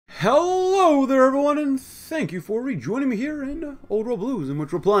Hello there, everyone, and thank you for rejoining me here in Old World Blues, in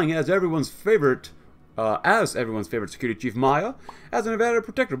which we're playing as everyone's favorite security chief, Maier, as an Nevada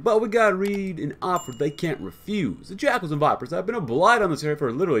protector. But we gotta read an offer they can't refuse. The Jackals and Vipers have been a blight on this area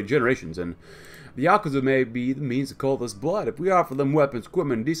for literally generations, and the Yakuza may be the means to call this blight. If we offer them weapons,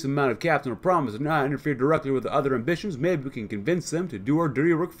 equipment, and a decent amount of caps, and a promise to not interfere directly with the other ambitions, maybe we can convince them to do our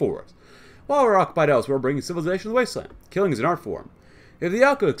dirty work for us. While we're occupied elsewhere, bringing civilization to the wasteland. Killing is an art form. If the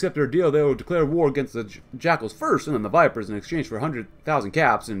Yakuza accept their deal, they will declare war against the Jackals first, and then the Vipers in exchange for 100,000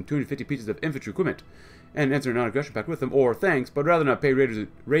 caps and 250 pieces of infantry equipment, and enter a non-aggression pact with them, or thanks, but rather not pay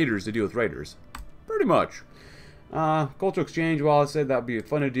raiders to deal with raiders. Pretty much. Cultural exchange, well, I said that would be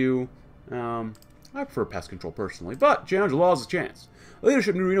fun to do. I prefer pest control personally, but challenge the laws is a chance.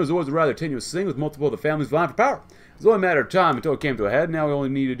 Leadership in Reno is always a rather tenuous thing, with multiple of the families vying for power. It's only a matter of time until it came to a head. Now we only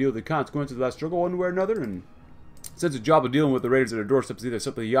need to deal with the consequences of that struggle one way or another, and since the job of dealing with the raiders at our doorstep is either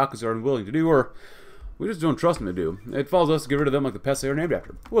something the Yakuza are unwilling to do, or we just don't trust them to do, it falls on us to get rid of them like the pests they are named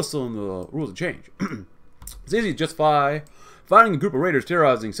after. We're still in the rules of change. It's easy to justify fighting a group of raiders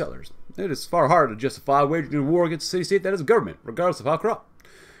terrorizing settlers. It is far harder to justify waging a war against a city-state that is a government, regardless of how corrupt.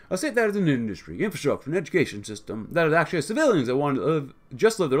 A state that is an industry, infrastructure, and education system that is actually civilians that want to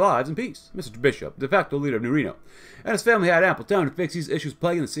just live their lives in peace. Mr. Bishop, de facto leader of New Reno, and his family had ample time to fix these issues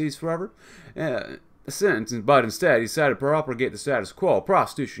plaguing the cities forever. But instead, he decided to propagate the status quo,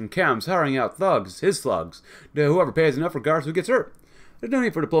 prostitution, cams, hiring out thugs, his thugs, to whoever pays enough regardless who gets hurt. There's no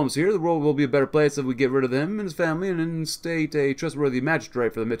need for diplomacy here. The world will be a better place if we get rid of him and his family and instate a trustworthy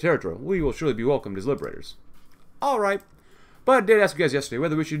magistrate for the mid-territory. We will surely be welcomed as liberators. Alright. But I did ask you guys yesterday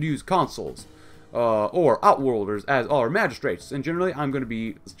whether we should use consuls or outworlders as our magistrates. And generally, I'm going to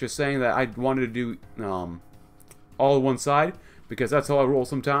be just saying that I wanted to do all on one side, because that's how I roll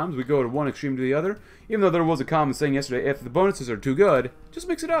sometimes. We go to one extreme to the other. Even though there was a common saying yesterday, if the bonuses are too good, just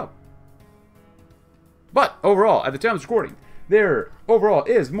mix it up. But overall, at the time of this recording, there overall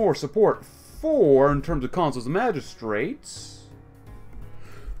is more support for, in terms of consuls and magistrates.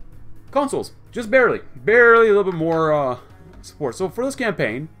 Consuls, just barely. Barely a little bit more support. So for this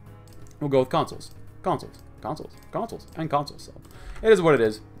campaign, we'll go with consuls. Consuls, consuls, consuls, and consuls. So it is what it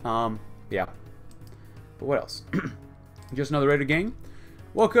is. Yeah. But what else? Just another raider gang?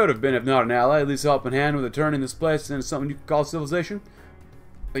 Well, could have been if not an ally, at least help in hand with a turn in this place into something you could call civilization.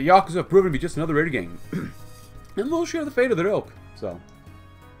 The Yakuza have proven to be just another raider gang. And they'll share the fate of their ilk, so.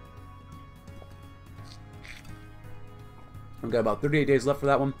 We've got about 38 days left for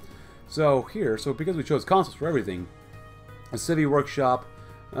that one. So because we chose consoles for everything, a city workshop,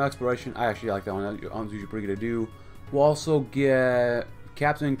 exploration, I actually like that one. That one's usually pretty good to do. We'll also get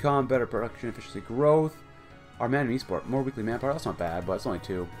caps income, better production efficiency growth. Our man in esport, more weekly manpower, that's not bad, but it's only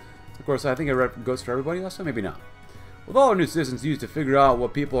 2. Of course, I think it goes for everybody last time, maybe not. With all our new citizens used to figure out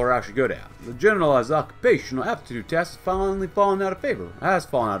what people are actually good at, the generalized occupational aptitude test has finally fallen out of favor. It has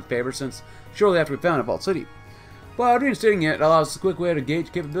fallen out of favor since shortly after we founded Vault City. But reinstating it allows us a quick way to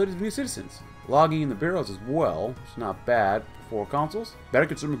gauge capabilities of new citizens. Logging in the bureaus as well, it's not bad for consoles. Better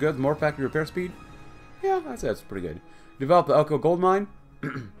consumer goods, more factory repair speed. Yeah, I'd say that's pretty good. Develop the Elko gold mine.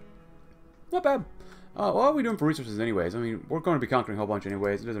 Not bad. What are we doing for resources anyways? I mean, we're going to be conquering a whole bunch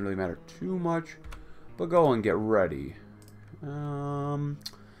anyways. It doesn't really matter too much. But go and get ready. Well,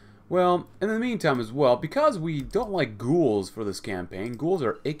 in the meantime as well, because we don't like ghouls for this campaign, ghouls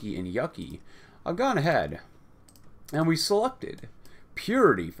are icky and yucky, I've gone ahead and we selected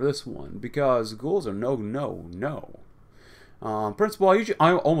purity for this one, because ghouls are no. Principal,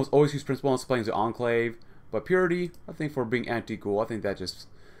 I almost always use principal unless playing the Enclave, but purity, I think for being anti-ghoul, I think that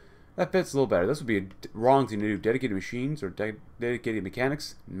fits a little better. This would be a wrong thing to do. Dedicated machines or dedicated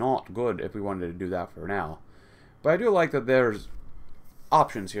mechanics, not good if we wanted to do that for now. But I do like that there's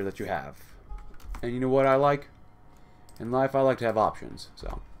options here that you have. And you know what I like? In life, I like to have options.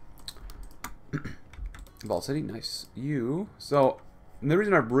 So, Vault City, nice. You. So, the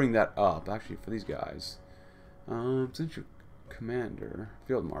reason I bring that up, actually, for these guys, since you're commander,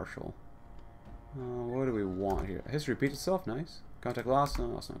 field marshal, what do we want here? History repeats itself, nice. Contact loss,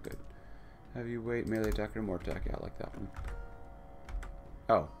 no, that's not good. Heavyweight, melee attacker, more attack, yeah, I like that one.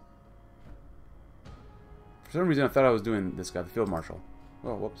 Oh. For some reason I thought I was doing this guy, the field marshal.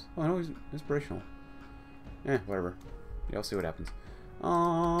 Oh, whoops. Oh no, he's inspirational. Whatever. Yeah, I'll see what happens.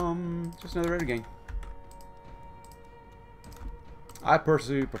 Just another raider gang. I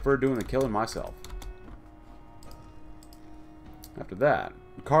personally prefer doing the killing myself. After that,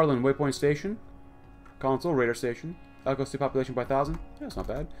 Carlin Waypoint Station. Console, Radar Station. Elko State population by 1,000. Yeah, that's not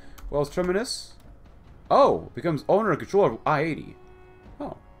bad. Wells Terminus. Oh, becomes owner and controller of I-80.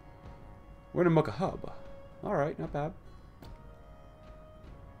 Oh. Winnemucca Hub. Alright, not bad.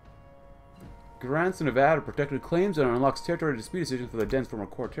 Grants the Nevada protected claims and unlocks territory dispute decisions for the dense former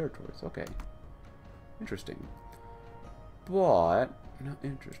core territories. Okay. Interesting. But, not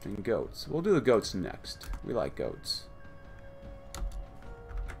interesting. Goats. We'll do the goats next. We like goats.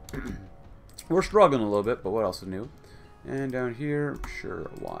 We're struggling a little bit, but what else is new? And down here, sure,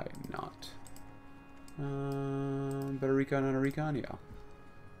 why not? Better recon on a recon? Yeah.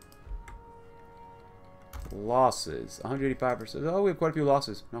 Losses. 185%. Oh, we have quite a few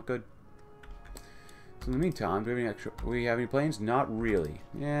losses. Not good. So in the meantime, do we have any planes? Not really.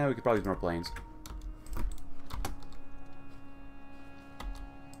 Yeah, we could probably use more planes.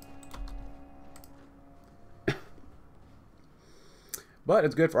 But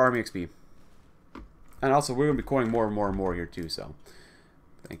it's good for Army XP. And also, we're going to be coining more and more and more here, too, so.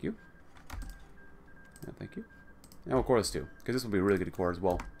 Thank you. Yeah, thank you. And we'll core this, too, because this will be really good to core as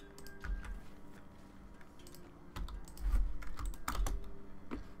well.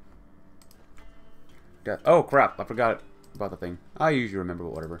 Oh, crap. I forgot about the thing. I usually remember,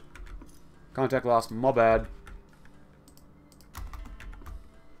 but whatever. Contact loss. My bad.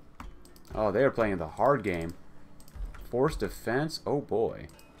 Oh, they are playing the hard game. Force defense? Oh, boy.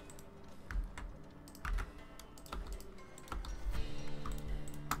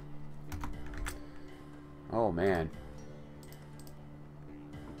 Oh, man.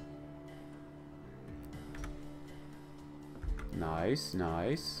 Nice,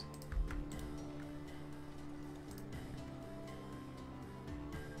 nice.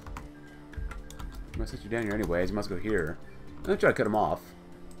 I'm gonna set you down here anyways. You must go here. I'm gonna try to cut him off.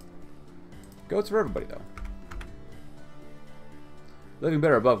 Goats for everybody, though. Living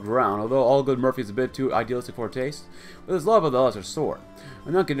better above ground, although all good Murphy is a bit too idealistic for taste, with his love of the lesser sort.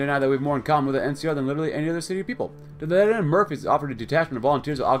 And none can deny that we have more in common with the NCR than literally any other city people. To that end, Murphy's offered a detachment of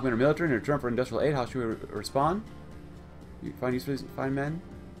volunteers to augment our military in return for industrial aid. How should we respond? You find use for these fine men?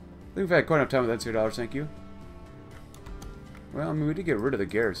 I think we've had quite enough time with NCR dollars, thank you. Well, I mean, we did get rid of the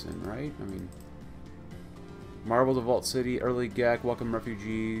garrison, right? I mean, Marbles of Vault City, early GAC, welcome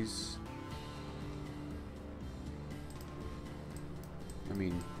refugees. I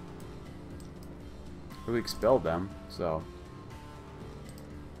mean, we expelled them, so.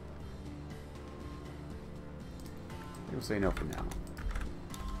 We'll say no for now.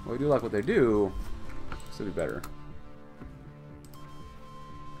 Well, we do like what they do, so do better.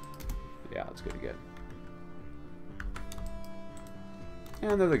 Yeah, that's good to get.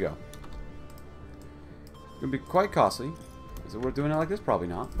 And there they go. It'll be quite costly. Is it worth doing it like this? Probably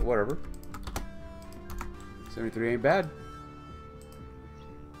not, but whatever. 73 ain't bad.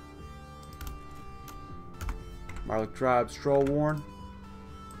 Marlick Tribe, Stroll Warren.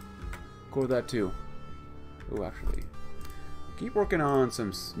 Go with that too. Oh, actually. Keep working on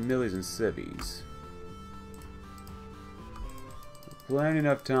some millies and civies. Plenty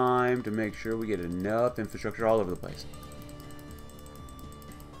enough time to make sure we get enough infrastructure all over the place.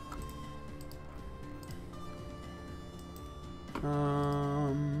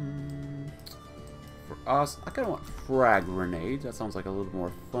 For us, I kind of want frag grenades. That sounds like a little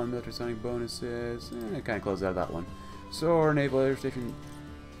more fun. Military signing bonuses. Kind of close out of that one. So, our naval air station,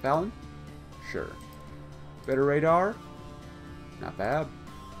 Fallon? Sure. Better radar? Not bad.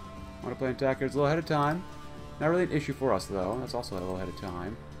 Want to play attackers a little ahead of time. Not really an issue for us, though. That's also a little ahead of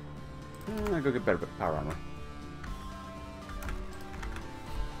time. Go get better power armor.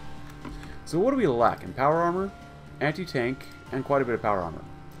 So what do we lack in power armor? Anti-tank, and quite a bit of power armor.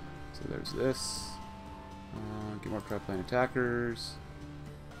 So there's this. Get more triplane attackers.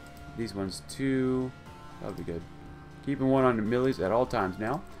 These ones too. That would be good. Keeping one on the millies at all times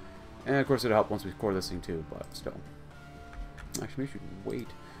now. And of course it'll help once we core this thing too, but still. Actually, we should wait.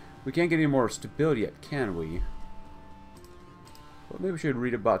 We can't get any more stability yet, can we? But maybe we should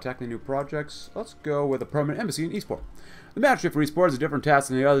read about tackling new projects. Let's go with a permanent embassy in Eastport. The matchship for Eastport is a different task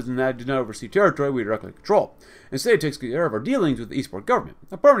than the others in that it does not oversee territory we directly control. Instead, it takes care of our dealings with the Eastport government.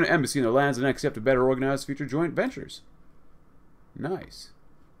 A permanent embassy in their lands is the next step to better organize future joint ventures. Nice.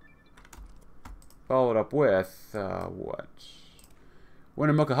 Followed up with, what?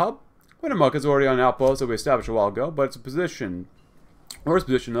 Winnemucca Hub? Winnemucca is already on an outpost that we established a while ago, but it's a position, or it's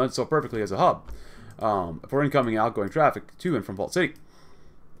positioned so perfectly as a hub for incoming and outgoing traffic to and from Vault City.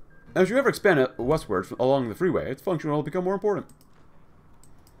 As you ever expand it westward along the freeway, its function will become more important.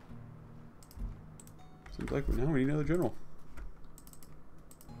 Seems like now we need another general.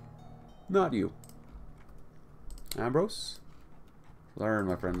 Not you. Ambrose? Learn,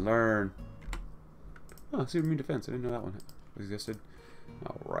 my friend, learn. Oh, see what I mean defense. I didn't know that one existed.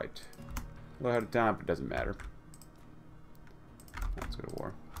 Alright. A little ahead of time, but it doesn't matter. Let's go to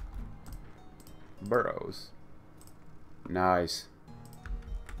war. Burrows. Nice.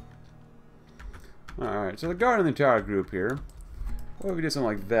 Alright, so the guard in the entire group here. What if we did something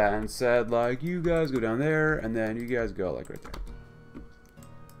like that and said, like, you guys go down there, and then you guys go, like, right there.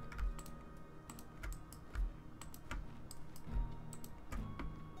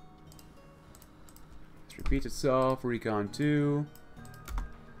 This repeats itself. Recon 2.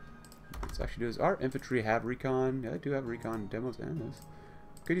 Let's actually do this. Our infantry have recon. Yeah, they do have recon demos and this.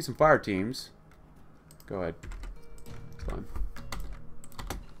 Could use some fire teams. Go ahead. It's fine.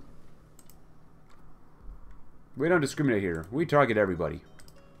 We don't discriminate here. We target everybody.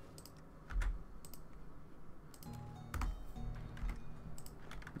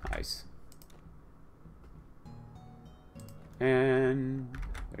 Nice. And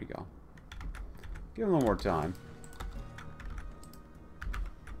there you go. Give him a little more time.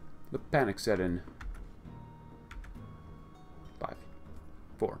 The panic set in. 5,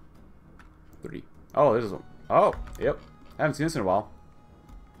 4, 3. Oh, this is a... Oh, yep. I haven't seen this in a while.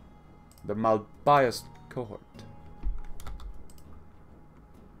 The Malbias cohort.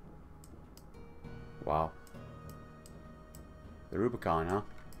 Wow. The Rubicon, huh?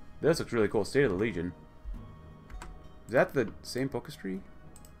 This looks really cool. State of the Legion. Is that the same focus tree?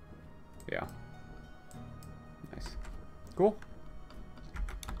 Yeah. Nice. Cool.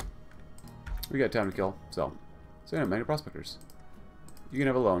 We got time to kill, so yeah, Mega Prospectors. You can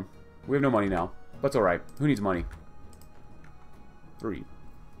have a loan. We have no money now, but it's alright. Who needs money? 3,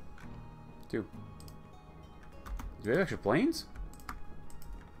 2. Do we have extra planes?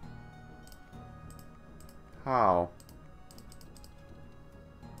 How?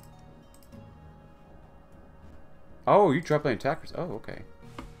 Oh, you try playing attackers. Oh, okay.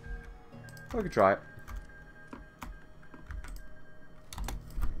 Well, we could try it.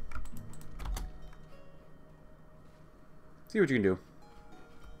 See what you can do.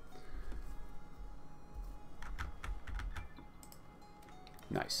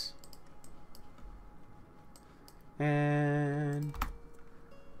 Nice. And...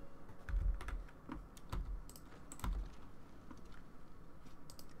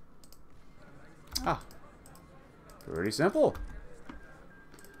 ah. Pretty simple.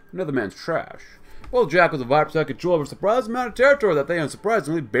 Another man's trash. Well, Jack with the Vipers had control over a surprising amount of territory that they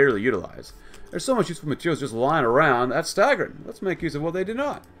unsurprisingly barely utilize. There's so much useful materials just lying around, that's staggering. Let's make use of what they did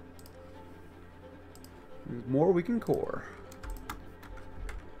not. There's more we can core.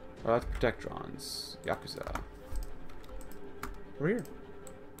 Oh, that's Protectrons. Yakuza. We're here.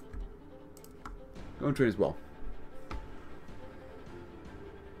 Go and train as well.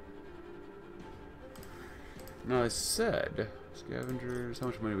 Now I said, scavengers, how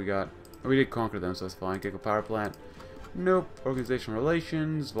much money we got? Oh, we did conquer them, so that's fine. Gecko Power Plant. Nope. Organizational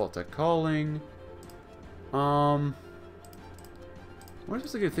Relations. Vault-Tec Calling. What is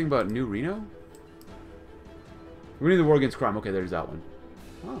this like a thing about New Reno? We need the War Against Crime. Okay, there's that one.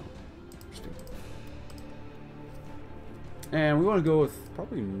 Oh, interesting. And we want to go with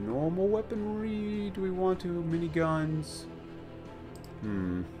probably normal weaponry. Do we want to? Miniguns?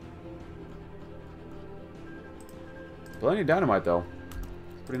 Plenty of dynamite, though.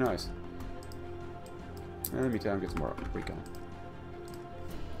 It's pretty nice. And let me tell him, get some more recon.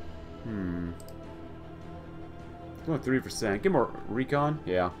 Going 3%. Get more recon?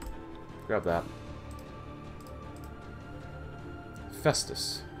 Yeah. Grab that.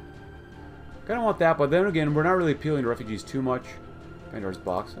 Festus. Kinda want that, but then again, we're not really appealing to refugees too much. Pandora's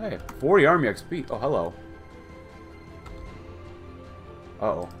box. Hey, 40 army XP. Oh, hello.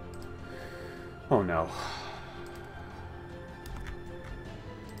 Uh-oh. Oh, no.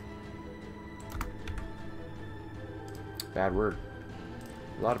 Bad word.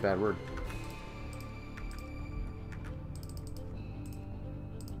 A lot of bad word.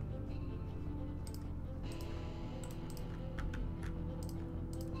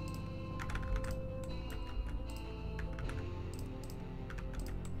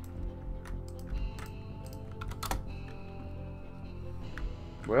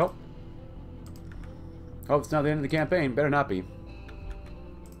 Well. Hope it's not the end of the campaign. Better not be.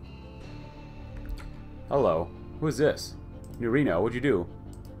 Hello. Who is this? New Reno, what'd you do?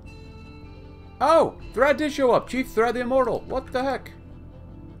 Oh! Thrad did show up! Chief Thrad the Immortal! What the heck?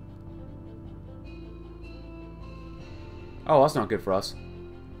 Oh, that's not good for us.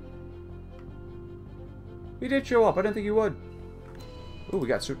 He did show up. I didn't think he would. Ooh, we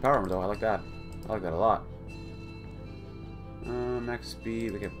got super power armor though. I like that. I like that a lot. Max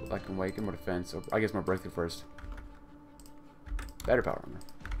speed. I can awaken more defense. I guess more breakthrough first. Better power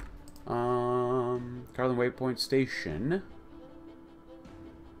armor. Carlin Waypoint Station.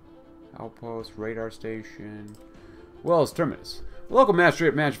 Outpost, radar station. Wells Terminus. The local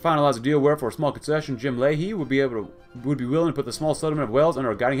magistrate managed to finalize a deal where, for a small concession, Jim Leahy would be willing to put the small settlement of Wales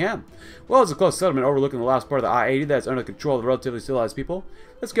under a guiding hand. Wales is a close settlement overlooking the last part of the I-80 that is under the control of the relatively civilized people.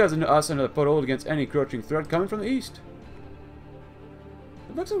 This gives us another foothold against any encroaching threat coming from the east.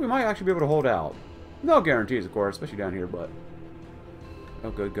 It looks like we might actually be able to hold out. No guarantees, of course, especially down here, but...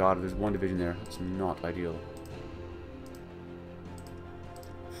 Oh, good God, there's one division there. That's not ideal.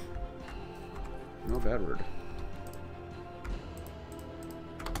 No bad word.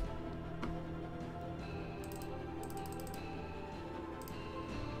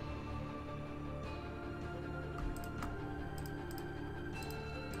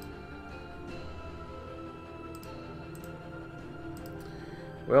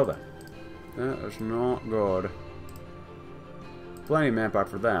 Well then, that is not good. Plenty of manpower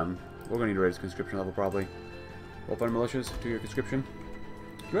for them. We're going to need to raise the conscription level probably. Well-funded militias, 2-year conscription.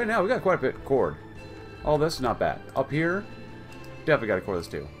 Right now we got quite a bit cord. All this is not bad. Up here, definitely got to core this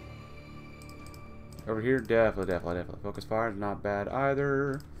too. Over here, definitely. Focus fire is not bad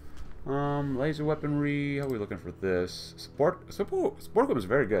either. Laser weaponry. How are we looking for this? Support equipment is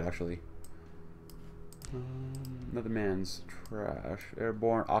very good actually. Another man's trash.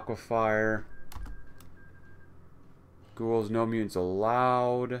 Airborne, aquafire. Ghouls, no mutants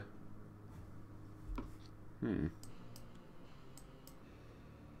allowed. How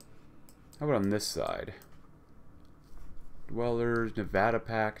about on this side? Dwellers, Nevada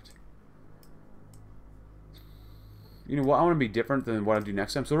Pact. You know what? I want to be different than what I do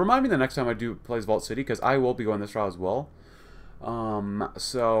next time. So remind me the next time I do plays Vault City, because I will be going this route as well.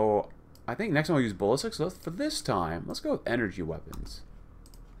 So I think next time I'll use ballistics. So for this time, let's go with energy weapons.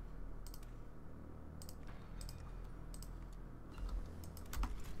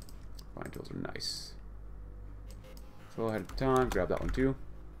 Fine tools are nice. So ahead of time, grab that one too.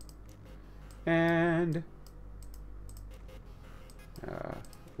 And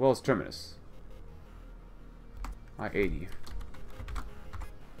well, it's Terminus. I-80.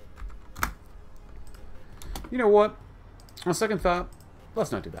 You know what? On second thought,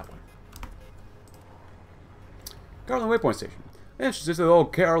 let's not do that one. Carolyn Waypoint Station. The entrances to the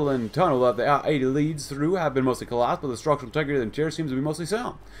old Carolyn tunnel that the I-80 leads through have been mostly collapsed, but the structural integrity of the interior seems to be mostly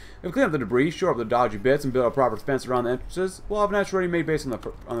sound. If we clean up the debris, shore up the dodgy bits, and build a proper fence around the entrances, we'll have an entrance ready made based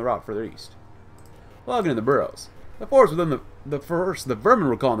on the route further east. Logging in the burrows. The forest within the vermin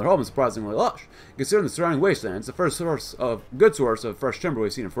were calling their home is surprisingly lush. Considering the surrounding wastelands, the first good source of fresh timber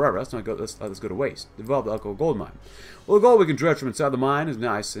we've seen in forever. Let's not go. Let's go to waste. Develop the alcohol gold mine. Well, the gold we can dredge from inside the mine is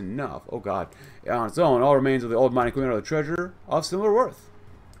nice enough. Oh God, on its own, all remains of the old mining equipment are the treasure of similar worth.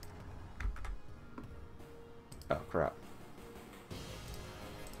 Oh crap!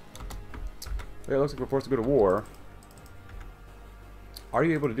 It looks like we're forced to go to war. Are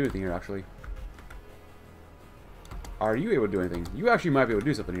you able to do anything here, actually? Are you able to do anything? You actually might be able to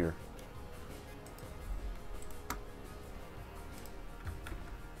do something here.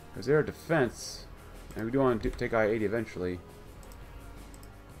 Because they're a defense. And we do want to take I-80 eventually.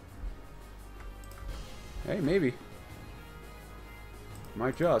 Hey, maybe.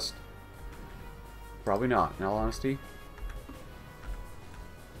 Might just. Probably not, in all honesty.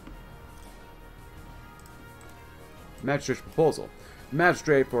 Magistrate's proposal.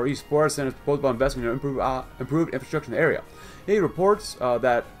 Magistrate for East Forest Center proposed about investing in improved infrastructure in the area. He reports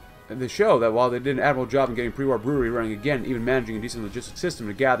that they show that while they did an admirable job in getting pre-war brewery running again, even managing a decent logistics system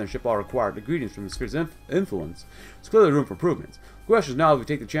to gather and ship all required ingredients from the sphere's influence, there's clearly room for improvements. The question is now if we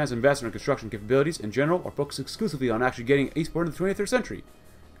take the chance to invest in our construction capabilities in general, or focus exclusively on actually getting Eastport into the 23rd century.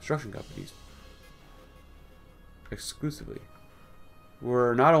 Construction companies. Exclusively.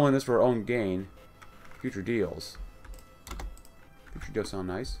 We're not only in this for our own gain, future deals. Future deals sound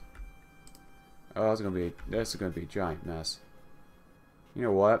nice. Oh, this is gonna be a giant mess. You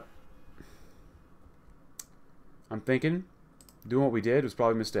know what? I'm thinking doing what we did was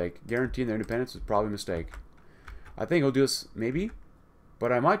probably a mistake. Guaranteeing their independence was probably a mistake. I think he'll do this maybe,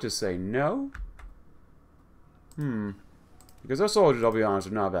 but I might just say no. Because our soldiers, I'll be honest,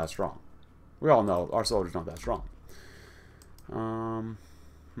 are not that strong. We all know our soldiers are not that strong.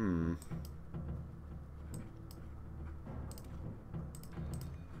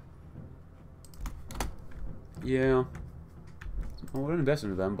 Yeah. I wouldn't invest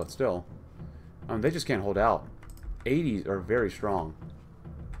into them, but still. They just can't hold out. 80s are very strong.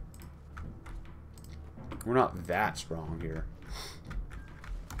 We're not that strong here.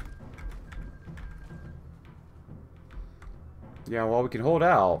 Yeah, while we can hold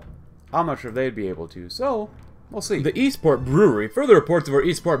out, I'm not sure if they'd be able to. So, We'll see. The Eastport Brewery. Further reports of our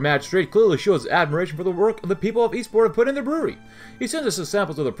Eastport magistrate clearly shows admiration for the work the people of Eastport have put in their brewery. He sends us some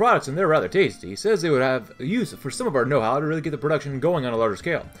samples of the products and they're rather tasty. He says they would have use for some of our know-how to really get the production going on a larger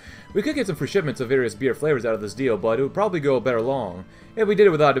scale. We could get some free shipments of various beer flavors out of this deal, but it would probably go better long if we did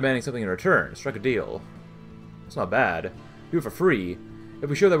it without demanding something in return. Strike a deal. It's not bad. Do it for free. If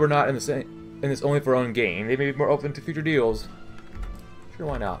we show that we're not in this only for our own gain, they may be more open to future deals. Sure,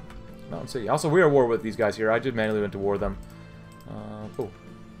 why not? Mountain City. Also, we are at war with these guys here. I just manually went to war with them. Oh.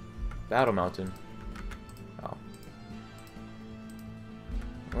 Battle Mountain. Oh.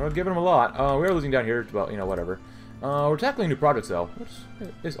 We're giving them a lot. We are losing down here, well, you know, whatever. We're tackling new projects, though, which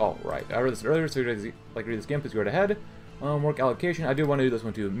is alright. I read this earlier, so if you'd like to read this game, please go right ahead. Work allocation. I do want to do this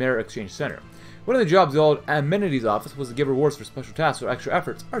one, too. Maier Exchange Center. One of the jobs of the old Amenities Office was to give rewards for special tasks or extra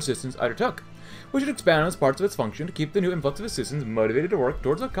efforts our assistants undertook. We should expand on its parts of its function to keep the new influx of assistants motivated to work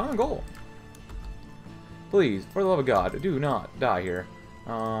towards a common goal. Please, for the love of God, do not die here.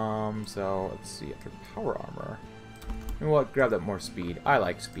 So, let's see, after power armor. You know what, grab that more speed. I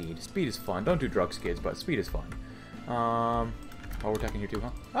like speed. Speed is fun. Don't do drugs, kids, but speed is fun. Oh, we're attacking here too,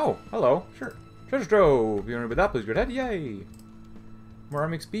 huh? Oh, hello, sure. Treasure trove! If you want to with that, please go ahead. Yay! More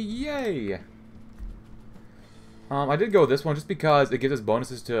army XP, yay! I did go with this one just because it gives us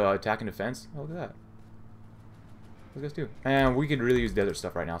bonuses to attack and defense. Oh, look at that. What does this do? And we could really use desert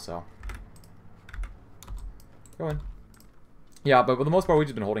stuff right now, so. Go in. Yeah, but for the most part, we've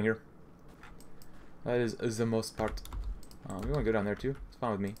just been holding here. That is the most part. We want to go down there too. It's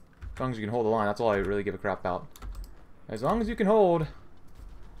fine with me. As long as you can hold the line, that's all I really give a crap about. As long as you can hold.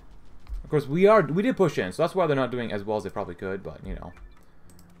 Of course, we did push in, so that's why they're not doing as well as they probably could, but, you know.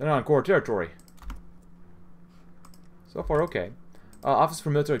 They're not in core territory. So far, okay. Office for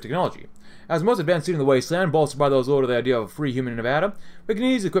Military Technology. As most advanced seat in the wasteland, bolstered by those loyal to the idea of a free human in Nevada, we can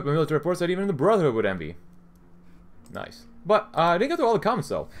easily equip a military force that even the Brotherhood would envy. Nice. But, I didn't get through all the comments,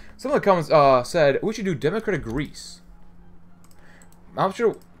 though. Some of the comments said, we should do Democratic Greece. I'm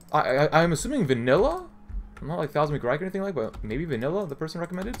sure, I'm assuming vanilla? I'm not like Thousand Week Reich or anything like that, but maybe vanilla, the person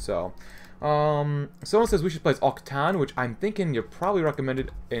recommended, so. Someone says we should place Octan, which I'm thinking you're probably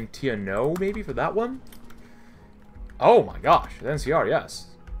recommended in TNO, maybe, for that one. Oh my gosh, the NCR, yes.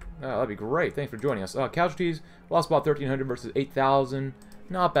 That'd be great. Thanks for joining us. Casualties, lost about 1,300 versus 8,000.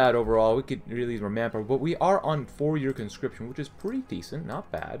 Not bad overall. We could really use more manpower, but we are on 4-year conscription, which is pretty decent.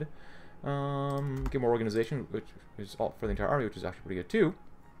 Not bad. Get more organization, which is all for the entire army, which is actually pretty good too.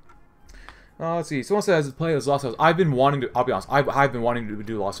 Let's see. Someone says play as Lost Hills. I've been wanting to. I'll be honest. I've been wanting to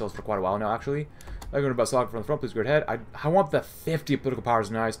do Lost Hills for quite a while now. Actually, I'm going about Saga from the front. Please go ahead. I want the 50 political power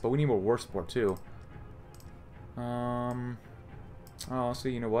is nice, but we need more war support too. Oh, let's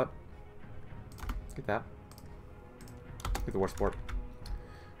see. You know what? Get that. Get the war support.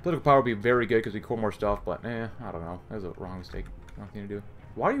 Political power would be very good because we core more stuff, but I don't know. That was a wrong mistake. Wrong thing to do.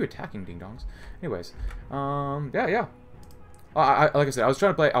 Why are you attacking ding-dongs? Anyways, yeah. Like I said, I was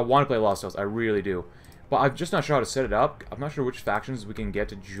trying to play. I want to play Lost Hills. I really do, but I'm just not sure how to set it up. I'm not sure which factions we can get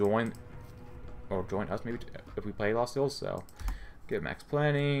to join, or join us maybe if we play Lost Hills. So, get max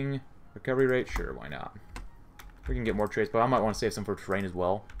planning, recovery rate. Sure, why not? We can get more traits, but I might want to save some for terrain as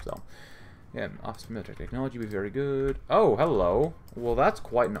well. So, yeah, Office for Military Technology would be very good. Oh, hello. Well, that's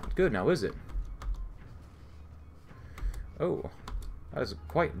quite not good now, is it? Oh, that is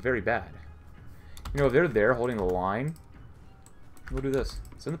quite very bad. You know, if they're there holding the line, we'll do this.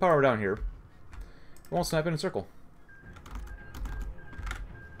 Send the power down here. We won't snipe in a circle.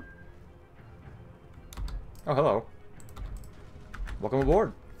 Oh, hello. Welcome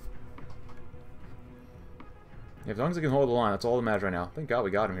aboard. Yeah, as long as I can hold the line, that's all that matters right now. Thank God we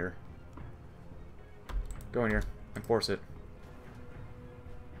got him here. Go in here and force it.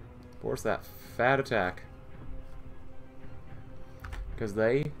 Force that fat attack. Because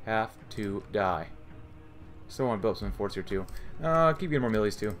they have to die. Still want to build up some forts here too. Keep getting more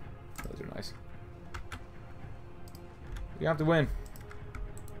millies too. Those are nice. You have to win.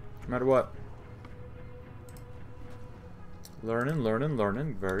 No matter what. Learning.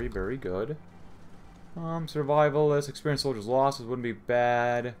 Very, very good. Survivalist, experienced soldiers losses wouldn't be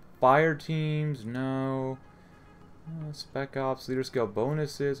bad. Fire teams, no. Spec ops, leader skill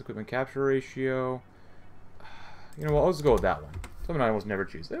bonuses, equipment capture ratio. You know what, let's go with that one. Something I almost never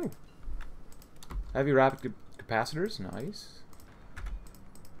choose. Ooh. Heavy rapid capacitors, nice.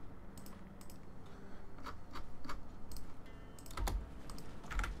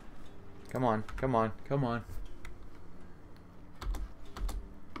 Come on.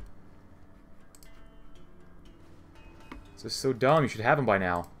 This is so dumb, you should have them by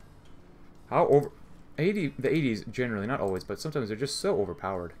now. How over... the 80s, generally, not always, but sometimes they're just so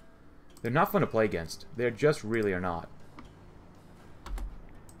overpowered. They're not fun to play against. They just really are not.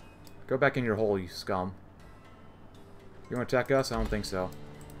 Go back in your hole, you scum. You want to attack us? I don't think so.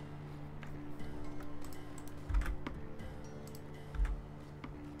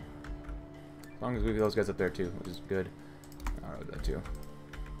 As long as we get those guys up there too, which is good. I wrote that too.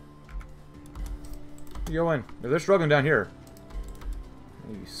 You go in. They're struggling down here.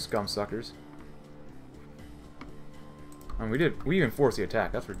 You scum suckers. And we even forced the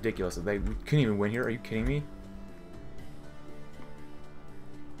attack. That's ridiculous that we couldn't even win here. Are you kidding me?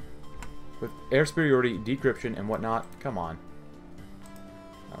 With air superiority, decryption, and whatnot. Come on.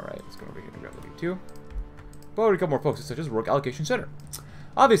 Alright, let's go over here and grab the B2. But a couple more focuses, such as work allocation center.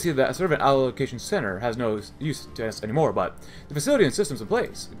 Obviously, the servant allocation center has no use to us anymore, but the facility and systems in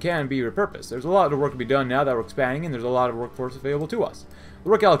place can be repurposed. There's a lot of work to be done now that we're expanding, and there's a lot of workforce available to us. The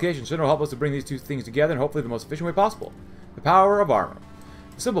work allocation center will help us to bring these two things together in hopefully the most efficient way possible. The power of armor.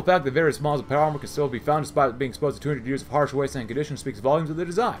 The simple fact that various models of power armor can still be found despite being exposed to 200 years of harsh wasteland conditions speaks volumes of their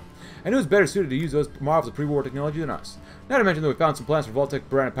design. And who's better suited to use those marvels of pre-war technology than us? Not to mention that we found some plans for Vault-Tec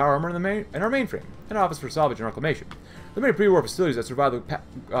branded power armor in our mainframe, an office for salvage and reclamation. The many pre-war facilities that survived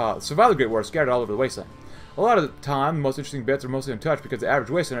the Great War are scattered all over the wasteland. A lot of the time, the most interesting bits are mostly untouched because the average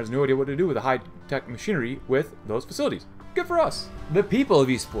wasteland has no idea what to do with the high-tech machinery with those facilities. Good for us. The people of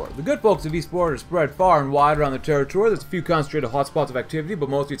Eastport. The good folks of Eastport are spread far and wide around the territory. There's a few concentrated hotspots of activity, but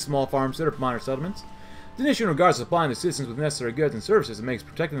mostly it's small farms that are minor settlements. The issue in regards to supplying the citizens with necessary goods and services that makes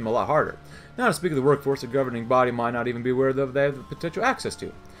protecting them a lot harder. Not to speak of the workforce the governing body might not even be aware of they have the potential access to.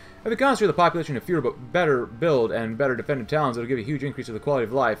 If we concentrate the population of fewer but better built and better defended towns, it'll give a huge increase to the quality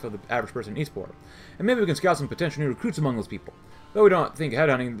of life of the average person in Eastport. And maybe we can scout some potential new recruits among those people. Though we don't think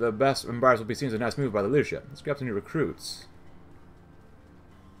headhunting the best embarrass will be seen as a nice move by the leadership. Let's grab some new recruits.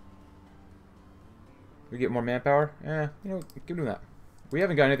 We get more manpower? Keep doing that. We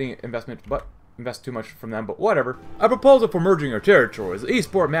haven't got anything invest too much from them, but whatever. A proposal for merging our territories. The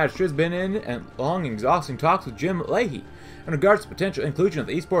Eastport magistrate has been in and long exhausting talks with Jim Leahy in regards to potential inclusion of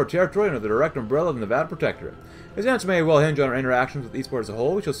the Eastport territory under the direct umbrella of the Nevada Protectorate. His answer may well hinge on our interactions with Eastport as a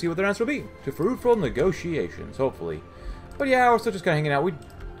whole. We shall see what their answer will be. To fruitful negotiations, hopefully. But yeah, we're still just kind of hanging out. We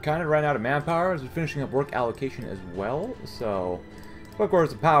kind of ran out of manpower as we're finishing up work allocation as well, so... But of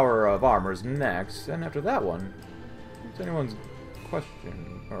course, the power of armor is next, and after that one, what's anyone's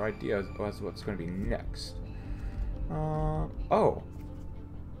question or idea as to what's going to be next? Oh.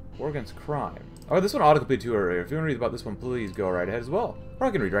 War against crime. Oh, this one auto-completed too earlier. If you want to read about this one, please go right ahead as well. Or I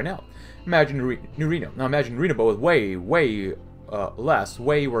can read right now. Imagine New Reno. Now imagine Reno, but with way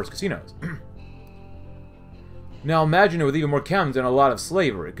worse casinos. Now imagine it with even more chems and a lot of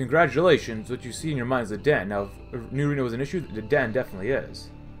slavery. Congratulations, what you see in your mind is the den. Now, if New Reno is an issue, the den definitely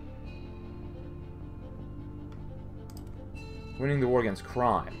is. Winning the war against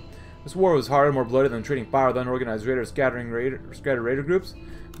crime. This war was harder, more bloody than trading fire with unorganized raiders, scattered raider groups.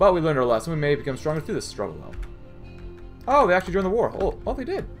 But we learned our lesson. We may become stronger through this struggle, though. Oh, they actually joined the war. Oh, they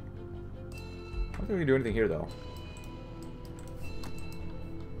did. I don't think we can do anything here, though.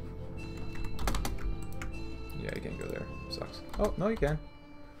 Yeah, you can't go there. Sucks. Oh, no, you can.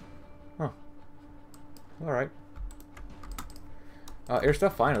 Huh. Alright. Air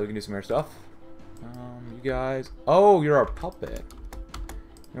stuff? Finally, we can do some air stuff. You guys... Oh, you're our puppet.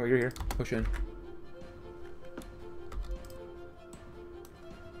 No, you're here. Push in.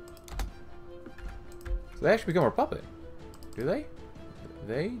 So they actually become our puppet. Do they?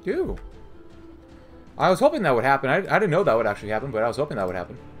 They do. I was hoping that would happen. I didn't know that would actually happen, but I was hoping that would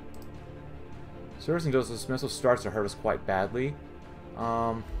happen. Service and dose dismissal starts to hurt us quite badly. Which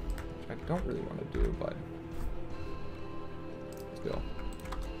I don't really want to do, but... Let's go.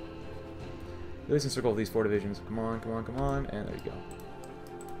 Release and circle these 4 divisions. Come on, come on, come on. And there you go.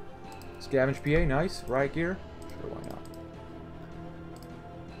 Scavenge PA, nice. Riot gear. Sure, why not?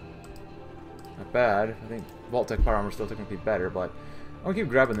 Not bad. I think Vault-Tec power armor is still technically better, but I'm going to keep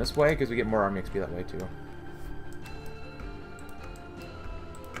grabbing this way because we get more army XP that way, too.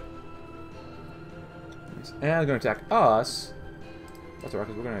 And they're going to attack us. That's alright,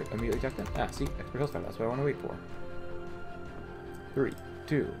 because we're going to immediately attack them. Ah, see? Expert health fight. That's what I want to wait for. 3,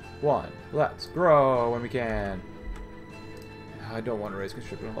 2, 1. Let's grow when we can. I don't want to raise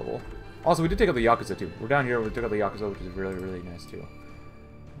conscription level. Also, we did take out the Yakuza, too. We're down here. We took out the Yakuza, which is really, really nice, too.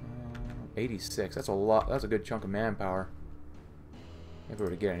 86. That's a lot. That's a good chunk of manpower. If we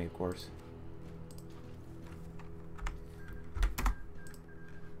were to get any, of course.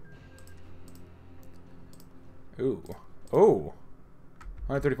 Ooh. Oh!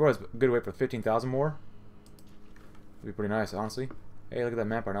 134 is a good way for 15,000 more. Would be pretty nice, honestly. Hey, look at that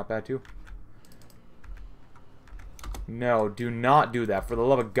manpower. Not bad, too. No, do not do that. For the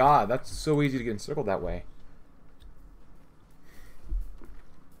love of God. That's so easy to get encircled that way.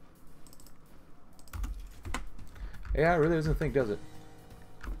 Yeah, it really doesn't think, does it?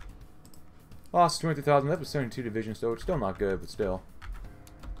 Lost 23,000. That was 72 divisions, so it's still not good, but still.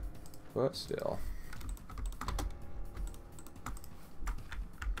 But still.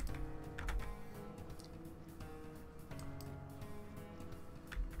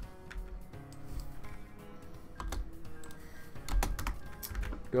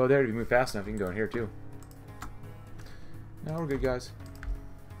 Go there. If you move fast enough, you can go in here too. No, we're good, guys.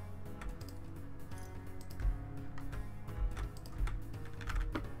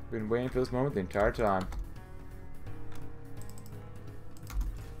 Been waiting for this moment the entire time.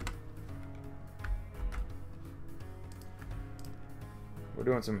 We're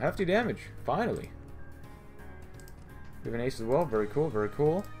doing some hefty damage, finally. We have an ace as well. Very cool, very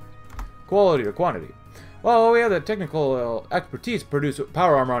cool. Quality to quantity. Well, we have the technical expertise to produce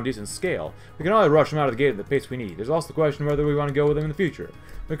power armor on a decent scale. We can only rush them out of the gate at the pace we need. There's also the question whether we want to go with them in the future.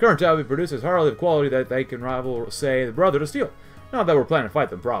 The current type we produce is hardly of quality that they can rival, say, the brother to steel. Not that we're planning to fight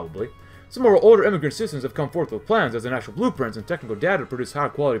them, probably. Some of our older immigrant systems have come forth with plans as an actual blueprints and technical data to produce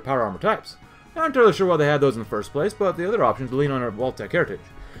high-quality power armor types. Not entirely sure why they had those in the first place, but the other option is to lean on our Vault-Tec heritage.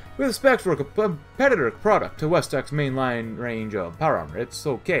 We have the specs for a competitor product to West-Tech's mainline range of power armor. It's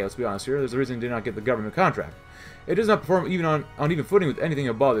okay, let's be honest here. There's a reason it did not get the government contract. It does not perform even on even footing with anything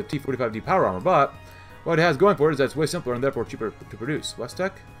above the T-45D power armor, but what it has going for it is that it's way simpler and therefore cheaper to produce.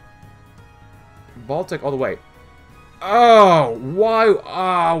 West-Tech? Vault-Tec all the way. Oh,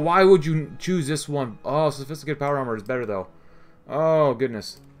 why would you choose this one? Oh, sophisticated power armor is better though. Oh,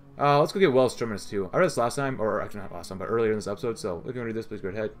 goodness. Let's go get Wells Terminus too. I read this last time, or actually not last time, but earlier in this episode, so if you want to read this, please go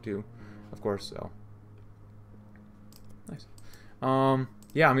ahead too, of course, so. Nice.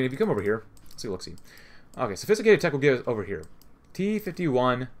 Yeah, I mean, if you come over here, let's see, look-see. Okay, sophisticated tech will get us over here.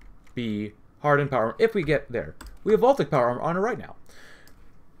 T-51B hardened power armor, if we get there. We have Vault-Tec power armor on it right now.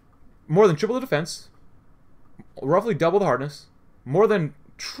 More than triple the defense. Roughly double the hardness, more than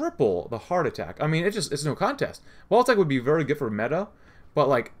triple the heart attack. I mean, it's no contest. Vault-Tec would be very good for meta, but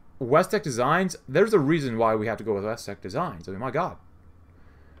like West-Tech designs, there's a reason why we have to go with West-Tech designs. I mean, my God.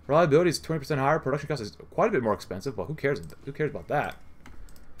 Reliability is 20% higher. Production cost is quite a bit more expensive, but who cares? Who cares about that?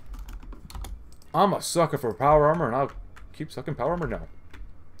 I'm a sucker for power armor, and I'll keep sucking power armor. No,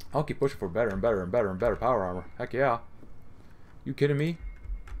 I'll keep pushing for better and better and better and better power armor. Heck yeah. You kidding me?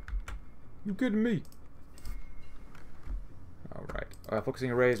 You kidding me? Alright. Focusing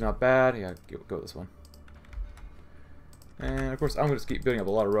array is not bad. Yeah, go with this one. And of course, I'm going to just keep building up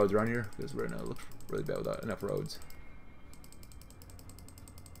a lot of roads around here because right now it looks really bad without enough roads.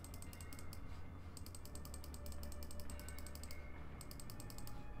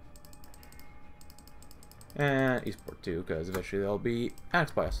 And Eastport too, because eventually they'll be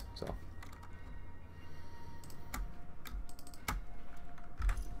annexed by us. So.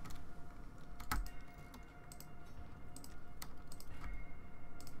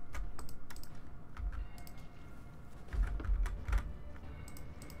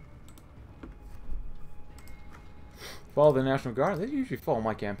 Follow the National Guard? They usually follow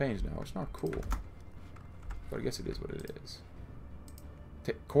my campaigns now. It's not cool. But I guess it is what it is.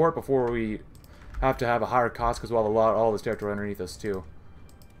 Take court before we have to have a higher cost because we'll have all this territory underneath us too.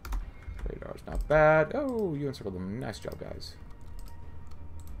 Radar's not bad. Oh, you encircled them. Nice job, guys.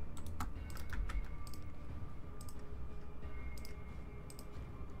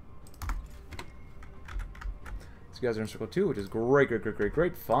 These guys are encircled too, which is great, great, great, great,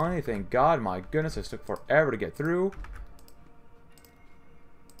 great. Finally, thank God. My goodness, this took forever to get through.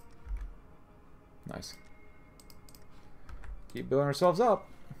 Nice. Keep building ourselves up.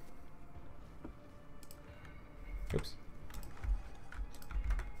 Oops.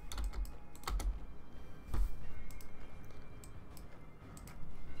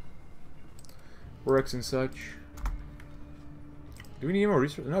 Bricks and such. Do we need more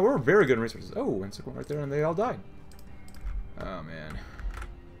resources? No, we're very good in resources. Oh, and one right there, and they all died. Oh, man.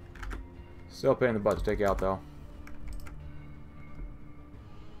 Still a pain in the butt to take out, though.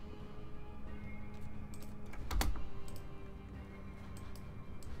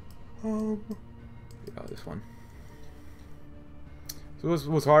 Yeah, this one. So this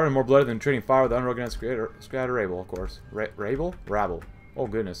was harder and more bloody than trading fire with the unorganized scatter rabble, of course. Rabble? Rabble. Oh,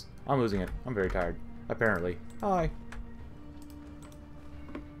 goodness. I'm losing it. I'm very tired. Apparently. Hi.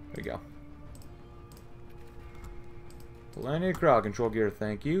 There you go. Plenty of crowd control gear,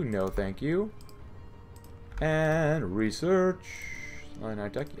 thank you. No, thank you. And research.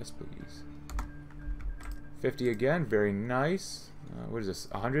 Night tech, yes, please. 50 again, very nice. What is this?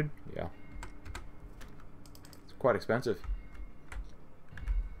 100? Yeah. Let's quite expensive.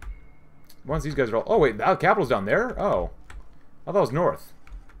 Once these guys are all... Oh, wait, the capital's down there? Oh. I thought it was north.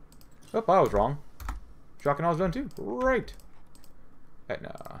 Oh, I was wrong. Shotgun was done too. Great. Hey,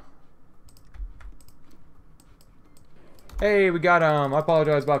 nah. Hey, we got, I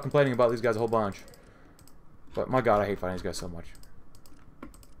apologize about complaining about these guys a whole bunch. But, my god, I hate fighting these guys so much.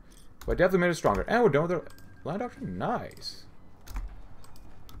 But I definitely made it stronger. And we're done with our land doctrine. Nice.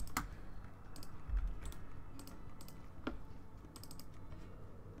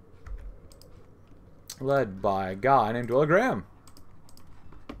 Led by a guy named Dwella Graham.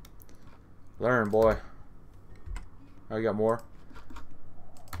 Learn, boy. Oh, you got more?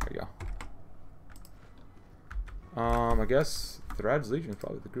 There you go. I guess Thrad's Legion is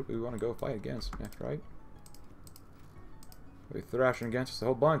probably the group we want to go fight against next, right? We'll be thrashing against us a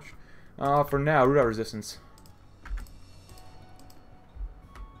whole bunch. For now, root out resistance.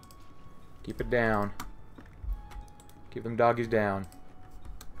 Keep it down. Keep them doggies down.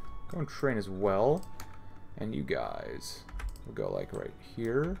 Go and train as well. And you guys will go like right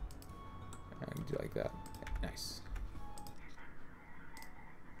here. And do like that. Nice.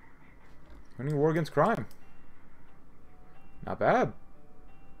 Winning war against crime. Not bad.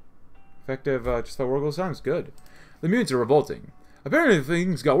 Effective, just the war goes sounds good. The mutants are revolting. Apparently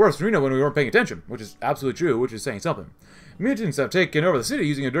things got worse in Reno when we weren't paying attention, which is absolutely true, which is saying something. Mutants have taken over the city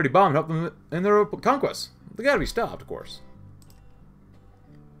using a dirty bomb and helped them in their conquests. They gotta be stopped, of course.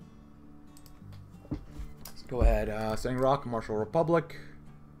 Let's go ahead, Standing Rock, Marshall Republic.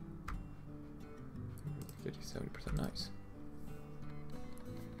 50-70%, nice.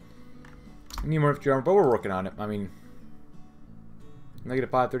 We need more infantry armor, but we're working on it. I mean, negative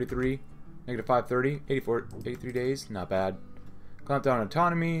 533, negative 530, 83 days, not bad. Clamp down on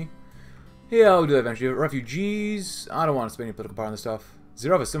autonomy. Yeah, we'll do that eventually. Refugees. I don't want to spend any political power on this stuff.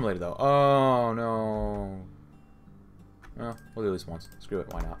 Zero of assimilated, though. Oh, no. Well, we'll do it at least once. Screw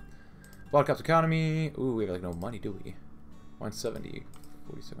it, why not? Blood caps economy. Ooh, we have like no money, do we? 170,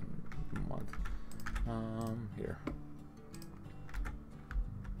 47 a month. Here.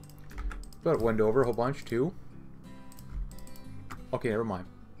 But it went over a whole bunch, too. Okay, never mind.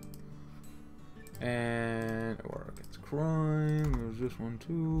 And war against crime. There's this one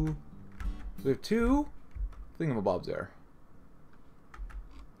too. So we have two thingamabobs there.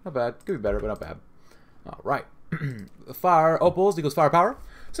 Not bad. Could be better, but not bad. Alright. Fire opals equals firepower.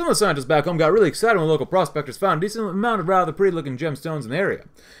 Some of the scientists back home got really excited when local prospectors found a decent amount of rather pretty looking gemstones in the area.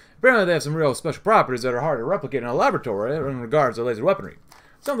 Apparently they have some real special properties that are hard to replicate in a laboratory in regards to laser weaponry.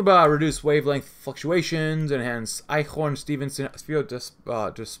 Something about reduced wavelength fluctuations, enhanced Eichhorn-Stevenson field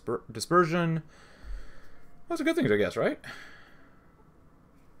dispersion. Those are good things, I guess, right?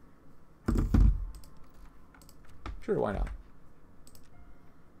 Sure, why not?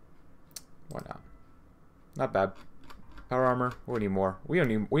 Why not? Not bad. Power armor. We need more. We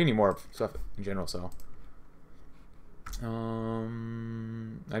need more stuff in general. So,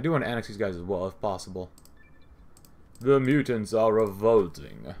 I do want to annex these guys as well, if possible. The mutants are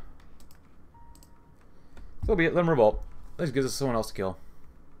revolting. So be it. Let them revolt. This gives us someone else to kill.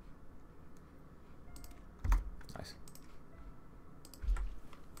 Nice.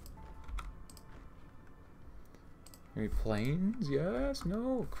 Any planes? Yes?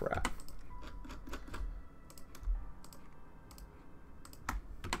 No? Crap.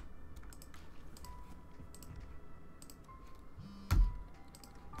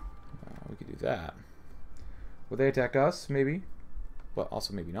 We could do that. Will they attack us? Maybe. But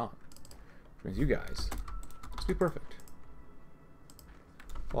also maybe not. Which means you guys must be perfect.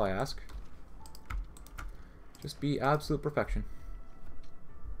 All I ask. Just be absolute perfection.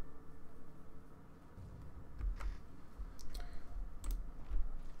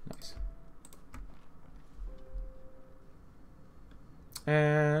 Nice.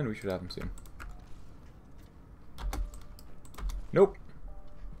 And we should have them soon. Nope.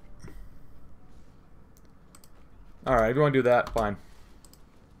 Alright, if you want to do that, fine.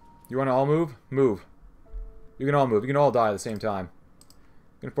 You want to all move? Move. You can all move. You can all die at the same time.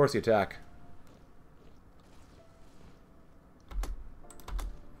 You can force the attack.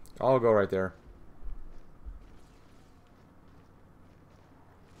 I'll go right there.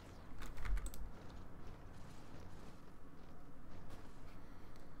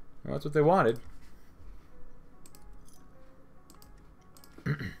 Well, that's what they wanted.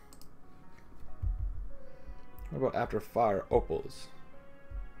 What about after fire opals?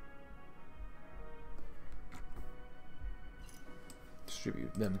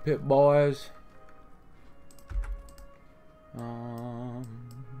 Distribute them pit boys. Time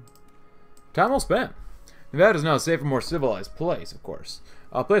well spent. Nevada is now a safer, more civilized place, of course.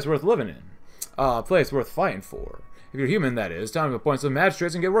 A place worth living in. place worth fighting for. If you're human, that is. Time to appoint some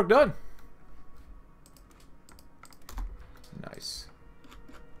magistrates and get work done. Nice.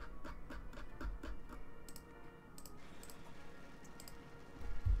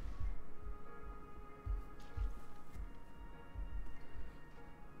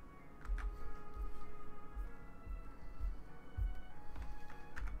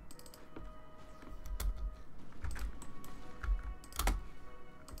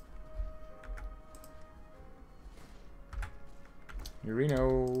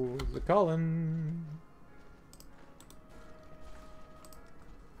 Reno, the calling.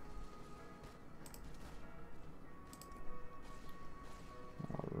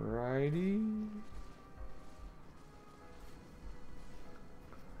 Alrighty.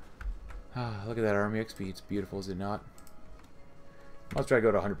 Ah, look at that army XP. It's beautiful, is it not? Let's try to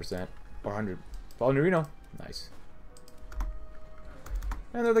go to 100% or 100. Follow Reno. Nice.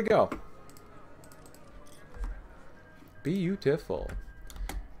 And there they go. Beautiful.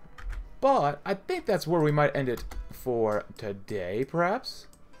 But I think that's where we might end it for today, perhaps.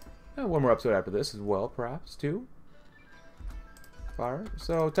 And one more episode after this as well, perhaps, too. Fire.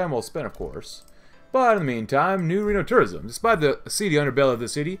 So, time well spent, of course. But in the meantime, New Reno tourism. Despite the seedy underbelly of the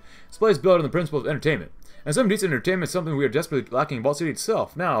city, this place is built on the principles of entertainment. And some decent entertainment is something we are desperately lacking in Vault City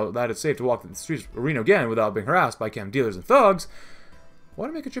itself. Now that it's safe to walk the streets of Reno again without being harassed by camp dealers and thugs, why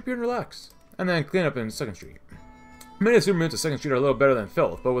not make a trip here and relax? And then clean up in 2nd Street. Many assume rooms of 2nd Street are a little better than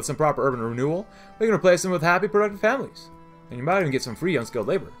filth, but with some proper urban renewal, we can replace them with happy, productive families. And you might even get some free, unskilled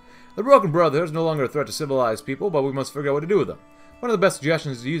labor. The Broken Brotherhood is no longer a threat to civilized people, but we must figure out what to do with them. One of the best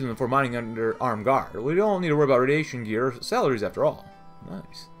suggestions is to use them for mining under armed guard. We don't need to worry about radiation gear or salaries after all.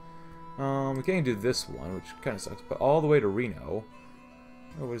 Nice. We can't do this one, which kind of sucks, but all the way to Reno.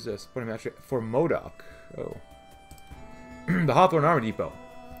 Oh, what is this? For Modoc. Oh. The Hawthorne Army Depot.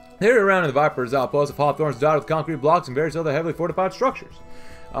 Here around in the Viper's outpost of Hawthorne's dotted with concrete blocks and various other heavily fortified structures.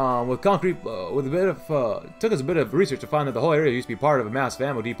 Took us a bit of research to find that the whole area used to be part of a massive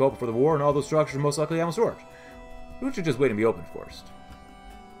ammo depot before the war, and all those structures are most likely ammo storage. We should just wait and be open first.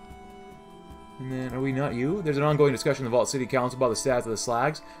 And then, are we not you? There's an ongoing discussion in the Vault City Council about the stats of the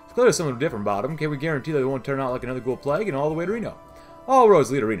slags. It's clearly something different about them. Can we guarantee that they won't turn out like another ghoul plague and all the way to Reno? All roads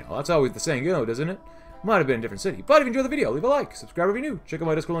lead to Reno. That's always the saying goes, isn't it? Might have been a different city. But if you enjoyed the video, leave a like, subscribe if you're new. Check out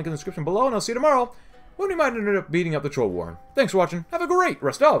my Discord link in the description below, and I'll see you tomorrow when we might end up beating up the troll war. Thanks for watching. Have a great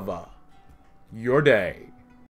rest of your day.